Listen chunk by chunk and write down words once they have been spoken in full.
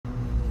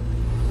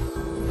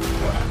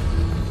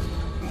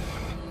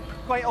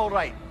quite all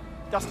right.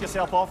 Dust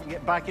yourself off and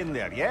get back in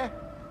there, yeah?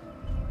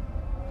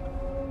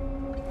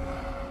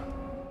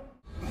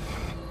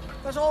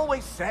 There's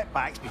always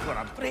setbacks before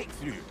a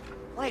breakthrough.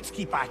 Let's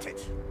keep at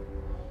it.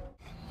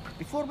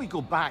 Before we go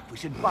back, we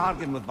should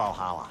bargain with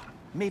Valhalla.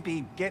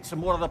 Maybe get some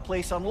more of the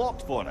place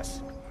unlocked for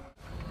us.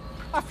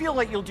 I feel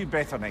like you'll do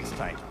better next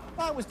time.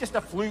 That was just a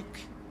fluke.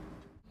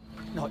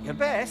 Not your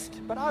best,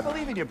 but I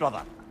believe in you,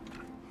 brother.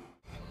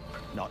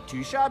 Not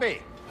too shabby.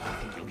 I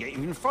think you'll get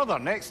even further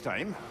next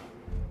time.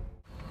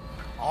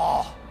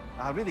 Oh,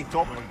 I really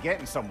thought we were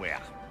getting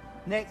somewhere.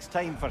 Next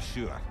time for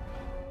sure.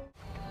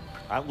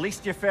 At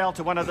least you fell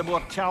to one of the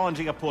more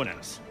challenging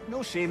opponents.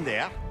 No shame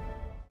there.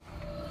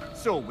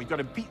 So, we've got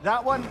to beat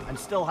that one and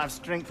still have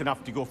strength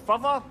enough to go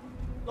further?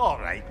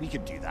 Alright, we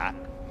can do that.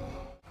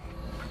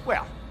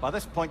 Well, by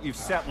this point you've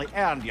certainly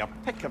earned your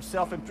pick of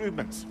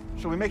self-improvements.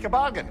 Shall we make a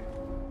bargain?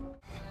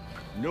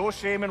 No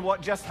shame in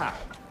what just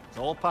happened. It's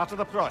all part of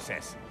the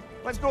process.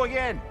 Let's go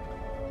again.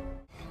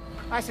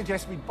 I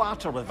suggest we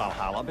barter with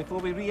Valhalla before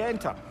we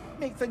re-enter.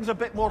 Make things a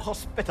bit more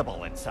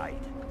hospitable inside.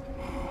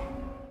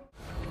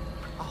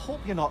 I hope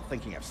you're not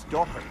thinking of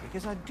stopping,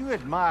 because I do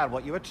admire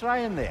what you were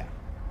trying there.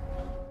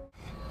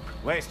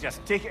 Let's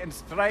just take it in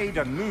stride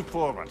and move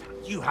forward.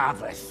 You have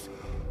this.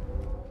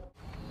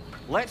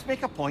 Let's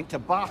make a point to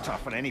barter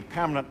for any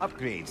permanent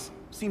upgrades.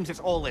 Seems it's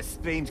all this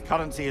strange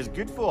currency is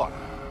good for.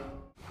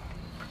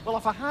 Well,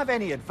 if I have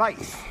any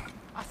advice,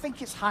 I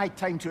think it's high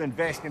time to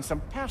invest in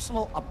some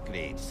personal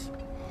upgrades.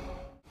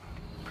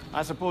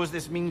 I suppose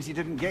this means you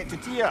didn't get to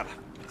Tyr.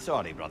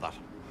 Sorry, brother.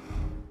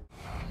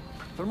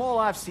 From all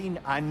I've seen,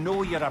 I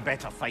know you're a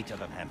better fighter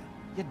than him.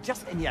 You're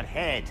just in your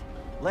head.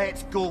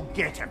 Let's go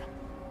get him.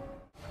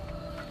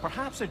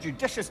 Perhaps a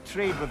judicious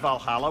trade with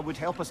Valhalla would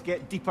help us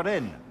get deeper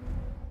in.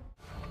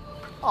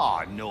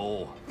 Oh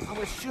no, I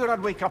was sure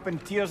I'd wake up in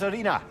Tyr's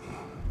arena.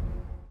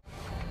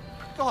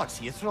 Gods,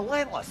 he is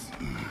relentless.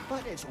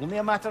 But it's only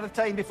a matter of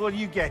time before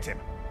you get him.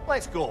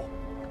 Let's go.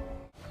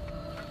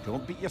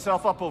 Don't beat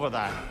yourself up over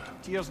that.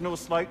 Tyr's no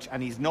slouch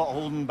and he's not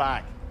holding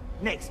back.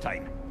 Next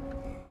time.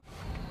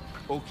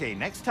 Okay,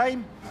 next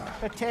time,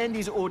 pretend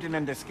he's Odin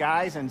in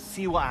disguise and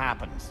see what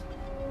happens.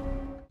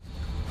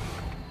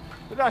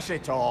 Rush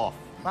it off.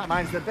 That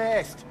man's the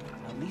best,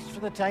 at least for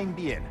the time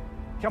being.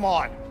 Come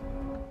on.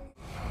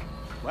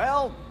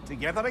 Well,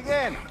 together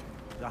again.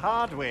 The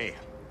hard way.